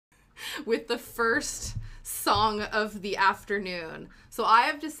with the first song of the afternoon. So I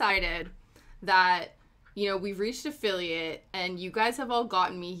have decided that, you know, we've reached affiliate and you guys have all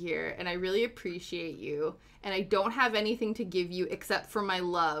gotten me here and I really appreciate you. And I don't have anything to give you except for my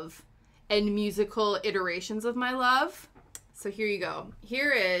love and musical iterations of my love. So here you go.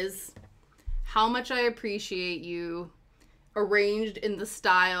 Here is How Much I Appreciate You, arranged in the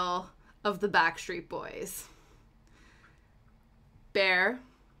style of the Backstreet Boys. Bear,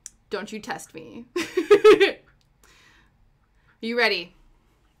 don't you test me. Are you ready?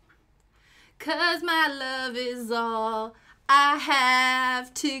 'Cause my love is all I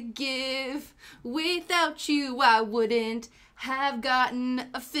have to give. Without you, I wouldn't have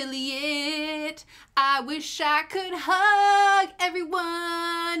gotten affiliate. I wish I could hug every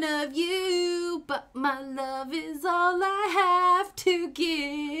one of you, but my love is all I have to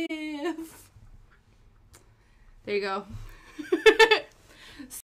give. There you go.